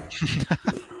man?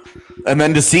 And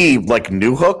then to see like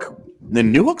Newhook,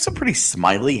 Newhook's a pretty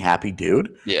smiley, happy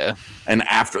dude. Yeah. And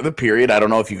after the period, I don't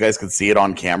know if you guys could see it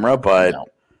on camera, but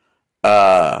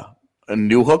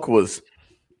Newhook was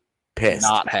pissed,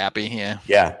 not happy. Yeah.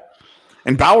 Yeah.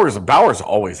 And Bowers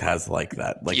always has like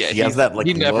that. Like he has that like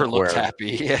he never look looks where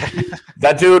happy. Yeah.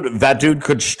 that dude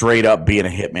could straight up be in a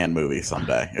Hitman movie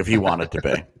someday if he wanted to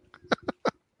be.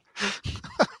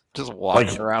 Just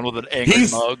walking around with an angry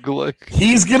mug. Like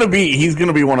he's gonna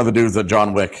be one of the dudes that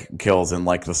John Wick kills in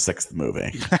like the 6th movie.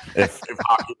 if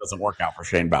hockey doesn't work out for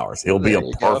Shane Bowers, he'll be a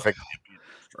perfect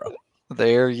extra.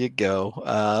 There you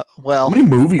go. Well, how many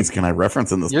movies can I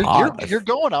reference in this pod? You're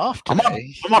going off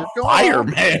today. I'm on fire,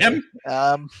 man.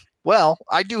 Well,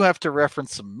 I do have to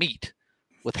reference some meat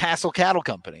with Hassel Cattle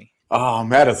Company. Oh,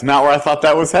 man, it's not where I thought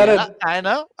that was headed.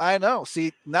 Yeah, I know.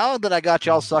 See, now that I got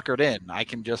y'all suckered in,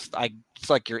 it's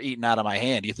like you're eating out of my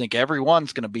hand. You think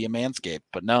everyone's going to be a Manscaped,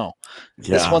 but no.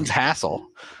 Yeah. This one's Hassel.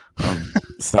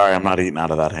 Sorry, I'm not eating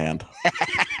out of that hand.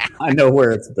 I know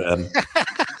where it's been.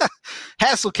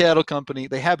 Hassel Cattle Company.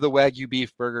 They have the Wagyu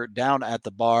beef burger down at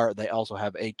the bar. They also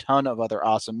have a ton of other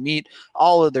awesome meat.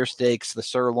 All of their steaks, the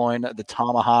sirloin, the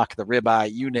tomahawk, the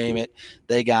ribeye, you name it,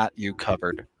 they got you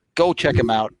covered. Go check them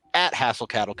out at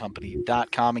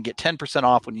hasslecattlecompany.com and get 10%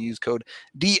 off when you use code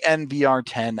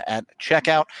DNVR10 at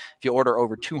checkout. If you order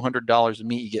over $200 of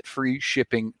meat, you get free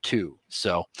shipping too.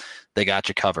 So they got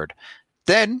you covered.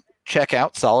 Then check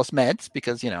out Solace Meds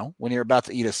because, when you're about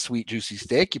to eat a sweet, juicy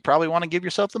steak, you probably want to give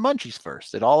yourself the munchies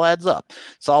first. It all adds up.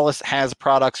 Solace has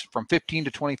products from 15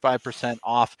 to 25%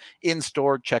 off in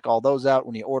store. Check all those out.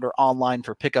 When you order online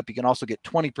for pickup, you can also get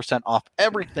 20% off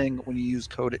everything when you use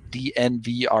code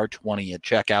DNVR20 at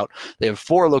checkout. They have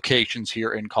 4 locations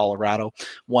here in Colorado,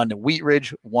 one in Wheat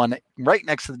Ridge, one right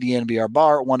next to the DNVR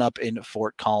bar, one up in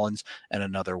Fort Collins, and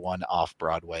another one off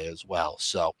Broadway as well.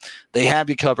 So they have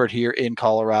you covered here in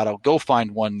Colorado. Go find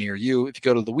one near you. If you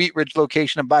go to the Wheat Ridge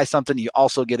location and buy something, you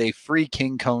also get a free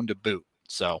King Cone to boot.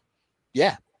 So,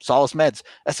 yeah, Solace Meds,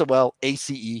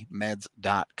 SOLACE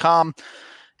meds.com.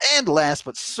 And last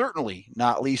but certainly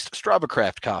not least,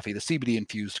 StravaCraft coffee, the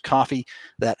CBD-infused coffee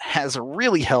that has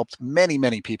really helped many,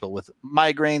 many people with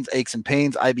migraines, aches and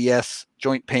pains, IBS,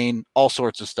 joint pain, all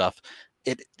sorts of stuff.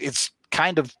 It's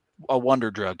kind of a wonder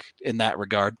drug in that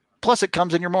regard. Plus, it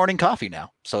comes in your morning coffee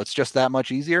now. So it's just that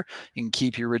much easier. You can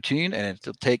keep your routine, and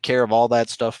it'll take care of all that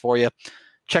stuff for you.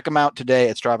 Check them out today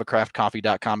at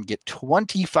StravaCraftCoffee.com. Get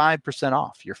 25%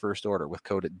 off your first order with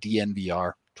code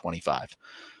DNVR25.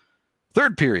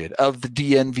 Third period of the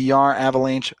DNVR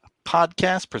Avalanche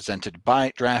podcast presented by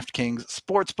DraftKings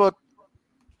Sportsbook.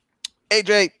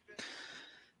 AJ,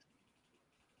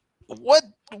 what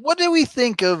do we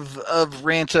think of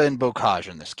Ranta and Bocage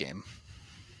in this game?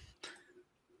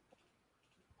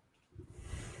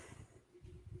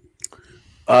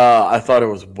 I thought it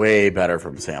was way better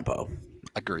from Sampo.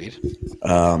 Agreed.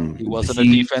 He wasn't a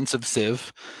defensive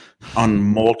sieve. On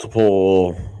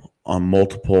multiple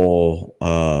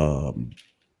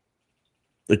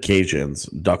occasions,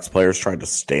 Ducks players tried to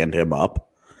stand him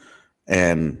up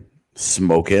and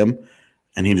smoke him,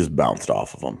 and he just bounced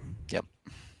off of them. Yep.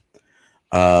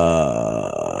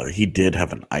 He did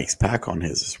have an ice pack on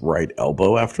his right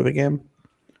elbow after the game,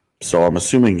 so I'm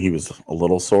assuming he was a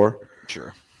little sore.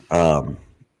 Sure.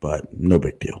 But no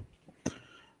big deal.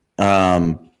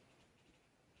 I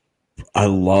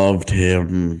loved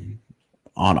him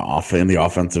in the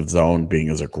offensive zone being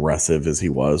as aggressive as he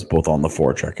was, both on the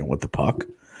forecheck and with the puck.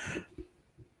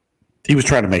 He was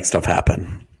trying to make stuff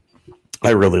happen. I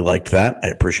really liked that. I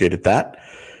appreciated that.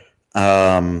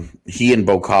 He and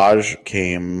Bocage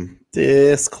came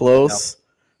this close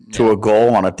to a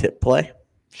goal on a tip play.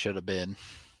 Should have been.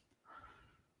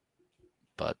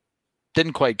 But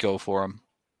didn't quite go for him.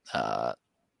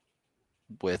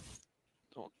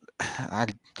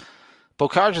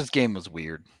 Bocage's game was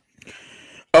weird.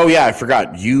 Oh yeah, I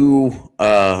forgot you.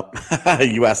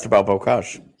 You asked about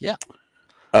Bocage. Yeah.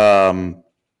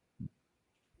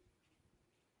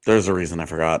 There's a reason I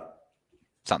forgot.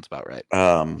 Sounds about right.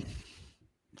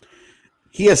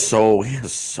 He has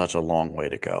such a long way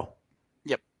to go.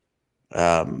 Yep.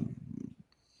 The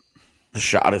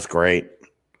shot is great.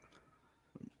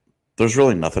 There's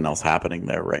really nothing else happening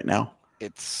there right now.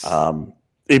 It's I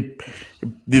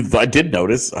did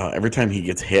notice every time he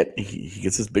gets hit, he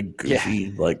gets this big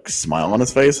goofy smile on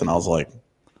his face, and I was like,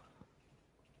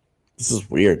 "This is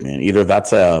weird, man. Either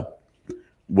that's a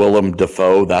Willem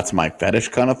Dafoe, that's my fetish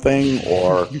kind of thing,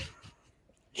 or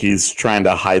he's trying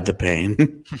to hide the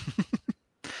pain."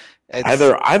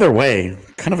 Either way,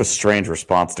 kind of a strange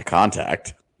response to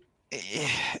contact.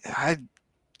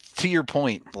 To your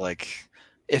point,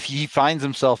 if he finds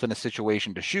himself in a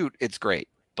situation to shoot, it's great.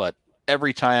 But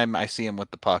every time I see him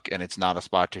with the puck and it's not a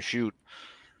spot to shoot,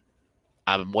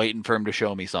 I'm waiting for him to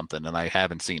show me something, and I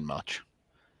haven't seen much.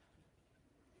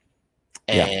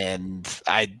 Yeah. And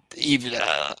I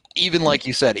even like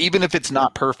you said, even if it's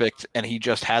not perfect and he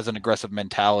just has an aggressive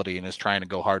mentality and is trying to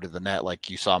go hard to the net, like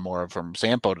you saw more of from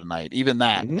Sampo tonight, even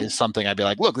that is something I'd be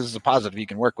like, look, this is a positive. You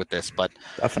can work with this. But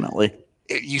definitely,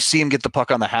 you see him get the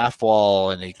puck on the half wall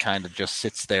and he kind of just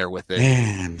sits there with it.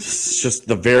 Man, it's just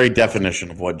the very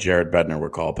definition of what Jared Bednar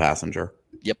would call a passenger.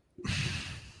 Yep.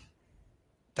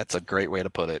 That's a great way to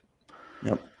put it.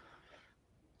 Yep.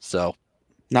 So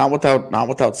not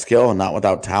without skill and not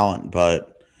without talent,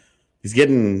 but he's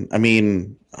getting,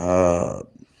 Matej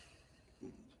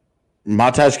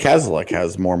Keselek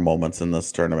has more moments in this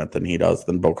tournament than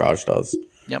Bocage does.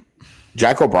 Yep.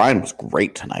 Jack O'Brien was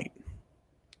great tonight.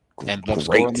 And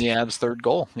scoring the Avs' third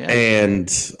goal. Yeah. And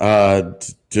to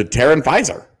Taron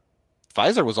Fizer.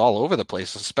 Fizer was all over the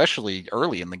place, especially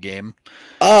early in the game.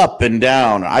 Up and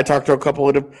down. I talked to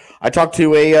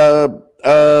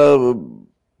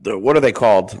what are they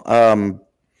called? Roman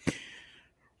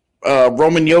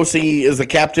Josi is the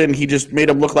captain. He just made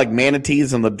them look like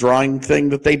manatees in the drawing thing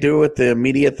that they do at the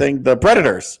media thing. The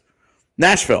Predators,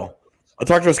 Nashville. I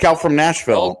talked to a scout from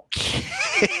Nashville,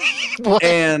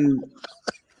 and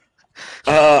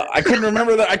I couldn't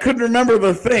remember that. I couldn't remember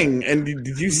the thing. And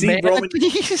did you see Roman?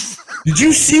 Did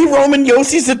you see Roman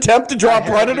Josi's attempt to draw a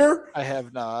Predator? I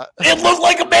have not. It looked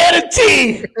like a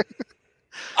manatee.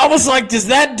 I was like, does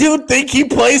that dude think he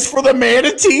plays for the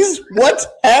Manatees? What's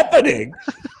happening?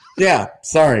 Yeah,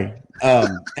 sorry.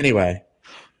 Anyway,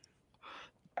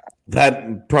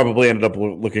 that probably ended up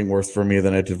looking worse for me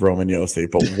than it did Roman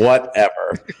Josi, but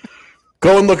whatever.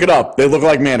 Go and look it up. They look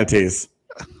like manatees.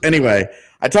 Anyway,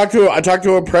 I talked to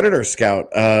a Predator scout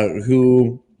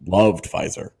who loved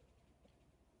Fizer.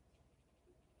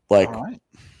 Like, all right.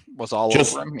 Was all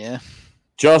over him, yeah.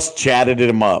 Just chatted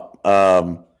him up.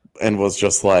 And was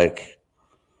just like,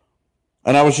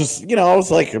 and I was just, I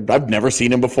was like, I've never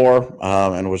seen him before,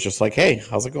 and was just like, hey,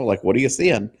 how's it going? Like, what are you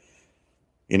seeing?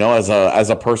 As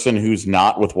a person who's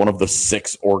not with one of the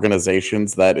 6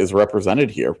 organizations that is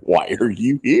represented here, why are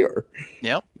you here?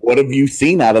 Yep. What have you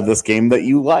seen out of this game that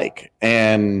you like?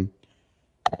 And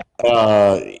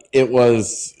Fizer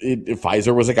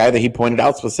was a guy that he pointed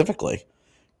out specifically.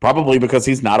 Probably because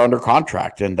he's not under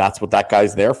contract, and that's what that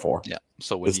guy's there for. Yeah.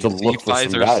 So when you see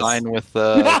Fizer sign with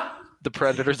the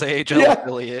Predators AHL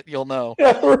affiliate, you'll know.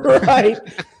 Yeah, right.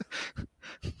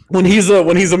 when he's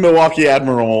a Milwaukee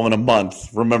Admiral in a month,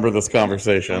 remember this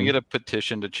conversation. We get a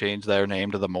petition to change their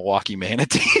name to the Milwaukee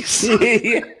Manatees.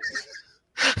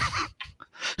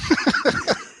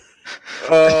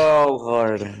 Oh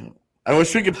Lord! I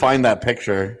wish we could find that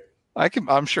picture.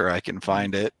 I'm sure I can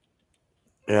find it.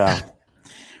 Yeah.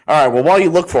 All right, well, while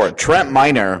you look for it, Trent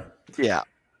Miner. Yeah.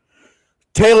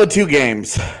 Tale of 2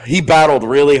 games. He battled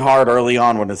really hard early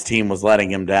on when his team was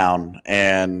letting him down,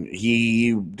 and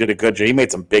he did a good job. He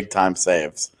made some big-time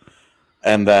saves.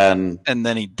 And then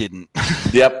he didn't.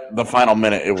 Yep, the final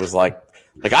minute, it was like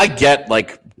I get,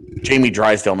 Jamie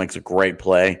Drysdale makes a great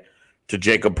play to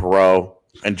Jacob Perreault,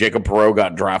 and Jacob Perreault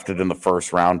got drafted in the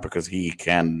first round because he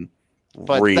can –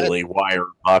 really wire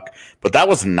puck, but that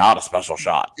was not a special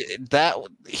shot. That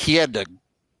he had to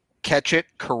catch it,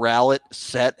 corral it,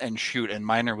 set, and shoot, and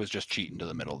Miner was just cheating to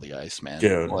the middle of the ice, man.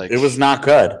 Dude, it was not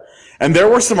good. And there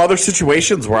were some other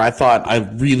situations where I thought I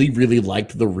really, really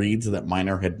liked the reads that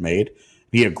Miner had made.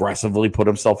 He aggressively put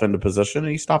himself into position,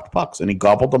 and he stopped pucks, and he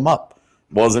gobbled them up.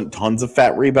 Wasn't tons of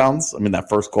fat rebounds. That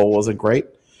first goal wasn't great.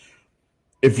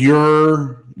 If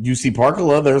you're UC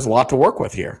Parkala, there's a lot to work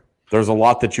with here. There's a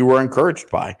lot that you were encouraged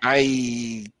by.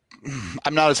 I'm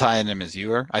not as high on him as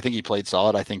you are. I think he played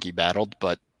solid. I think he battled,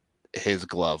 but his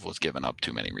glove was giving up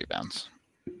too many rebounds.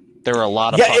 There were a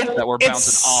lot of pucks that were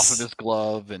bouncing off of his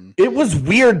glove, and it was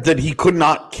weird that he could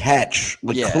not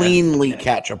cleanly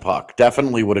catch a puck.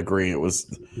 Definitely would agree. It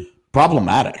was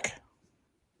problematic.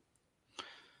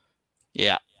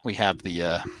 Yeah, we have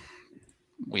the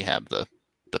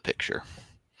picture.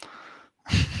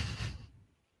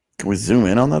 Can we zoom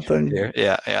in on that thing?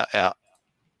 Yeah.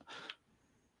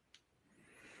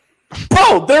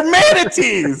 Bro, they're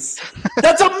manatees!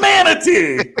 That's a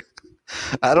manatee!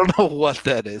 I don't know what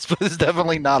that is, but it's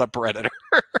definitely not a predator.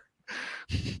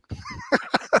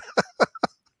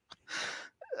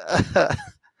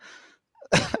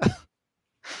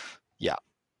 Yeah,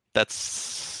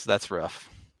 that's rough.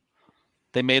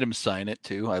 They made him sign it,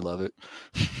 too. I love it.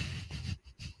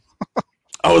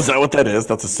 Oh, is that what that is?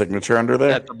 That's a signature under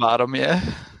there? At the bottom, yeah.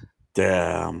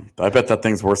 Damn. I bet that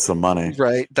thing's worth some money.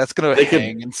 Right. That's going to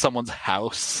hang in someone's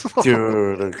house.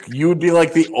 Dude, you would be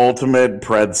like the ultimate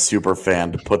Preds super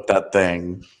fan to put that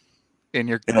thing in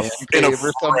your in a cave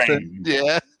or something.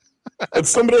 Yeah. And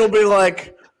somebody will be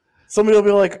like,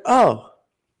 oh,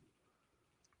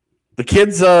 the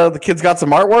kids got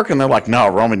some artwork, and they're like, no,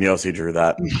 Roman Yossi drew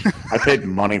that. I paid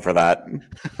money for that.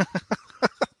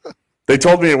 They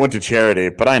told me it went to charity,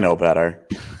 but I know better.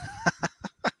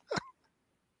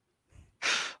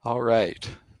 All right.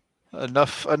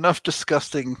 Enough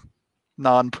disgusting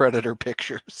non-Predator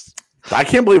pictures. I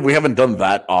can't believe we haven't done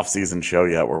that off-season show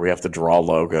yet where we have to draw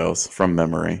logos from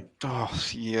memory. Oh,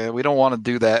 yeah, we don't want to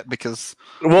do that because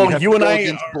you and I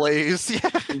against Blaze. Yeah.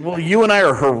 Well, you and I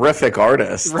are horrific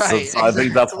artists. Right. So exactly. I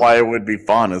think that's why it would be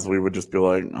fun, is we would just be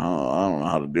like, oh, I don't know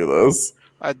how to do this.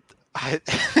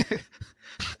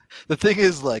 The thing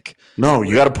is, like... No,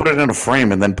 you got to put it in a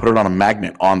frame and then put it on a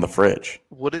magnet on the fridge.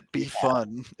 Would it be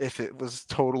fun if it was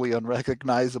totally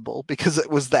unrecognizable because it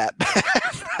was that bad?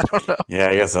 I don't know. Yeah,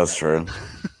 I guess that's true.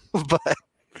 But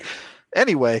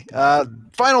anyway,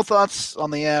 final thoughts on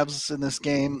the Avs in this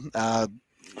game.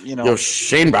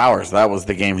 Shane Bowers, that was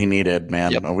the game he needed,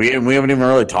 man. Yep. We haven't even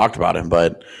really talked about him,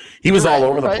 but he was all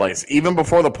over the place. Even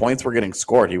before the points were getting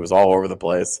scored, he was all over the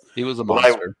place. He was a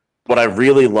monster. What I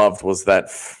really loved was that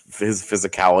his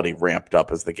physicality ramped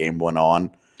up as the game went on.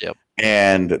 Yep.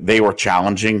 And they were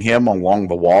challenging him along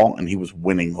the wall, and he was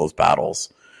winning those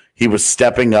battles. He was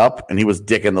stepping up, and he was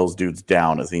dicking those dudes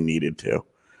down as he needed to.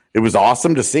 It was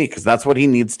awesome to see because that's what he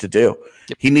needs to do.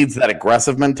 Yep. He needs that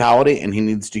aggressive mentality, and he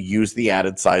needs to use the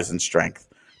added size and strength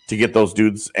to get those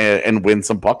dudes and win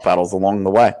some puck battles along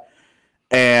the way.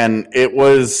 And it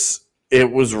was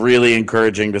really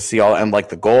encouraging to see all, and like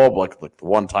the goal, like the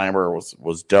one timer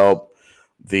was dope.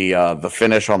 The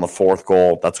finish on the fourth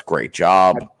goal, that's a great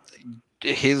job.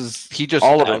 He just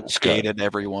outskated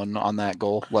everyone on that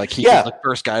goal. Like he was the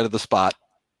first guy to the spot.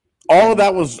 All of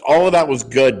that was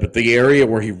good, but the area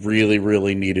where he really,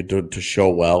 really needed to show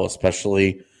well,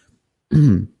 especially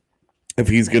if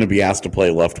he's going to be asked to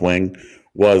play left wing,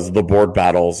 was the board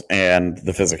battles and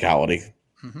the physicality.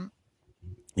 Mm-hmm.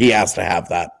 He has to have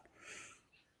that.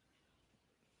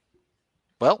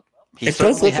 Well, it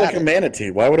does look like a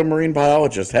manatee. Why would a marine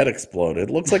biologist's head explode?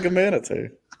 It looks like a manatee.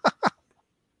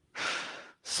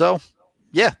 So,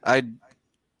 yeah,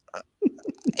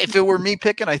 if it were me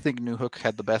picking, I think Newhook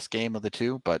had the best game of the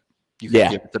two, but you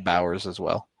can give it to Bowers as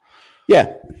well.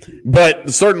 Yeah, but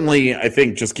certainly I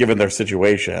think just given their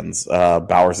situations,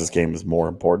 Bowers' game is more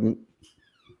important.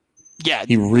 Yeah,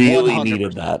 he really 100%.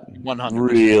 Needed that. 100%.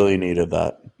 Really needed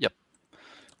that. Yep.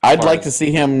 I'd like to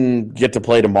see him get to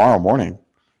play tomorrow morning.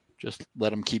 Just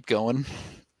let him keep going.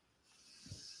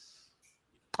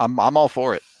 I'm all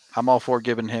for it. I'm all for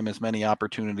giving him as many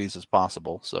opportunities as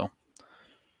possible. So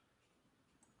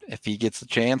if he gets the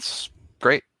chance,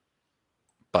 great.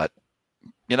 But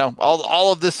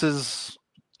all of this is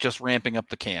just ramping up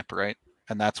the camp, right?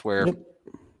 And that's where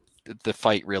the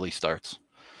fight really starts.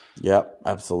 Yep,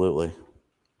 absolutely.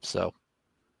 So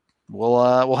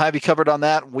we'll have you covered on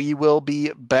that. We will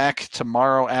be back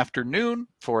tomorrow afternoon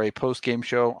for a post-game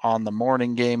show on the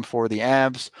morning game for the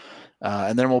Avs.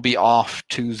 And then we'll be off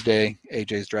Tuesday.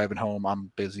 AJ's driving home.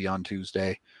 I'm busy on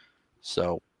Tuesday.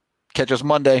 So catch us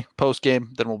Monday,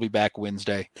 post-game. Then we'll be back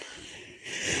Wednesday.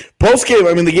 Post-game,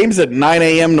 the game's at 9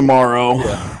 a.m. tomorrow.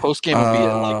 Yeah, post-game will be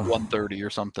at like 1:30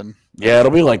 or something. Yeah,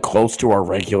 it'll be like close to our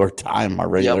regular time, our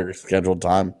regular scheduled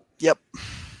time. Yep.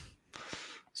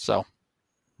 So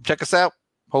check us out.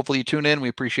 Hopefully you tune in. We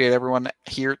appreciate everyone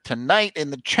here tonight in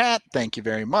the chat. Thank you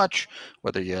very much.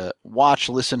 Whether you watch,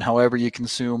 listen, however you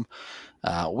consume,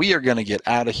 we are going to get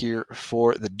out of here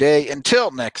for the day. Until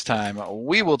next time,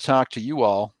 we will talk to you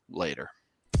all later.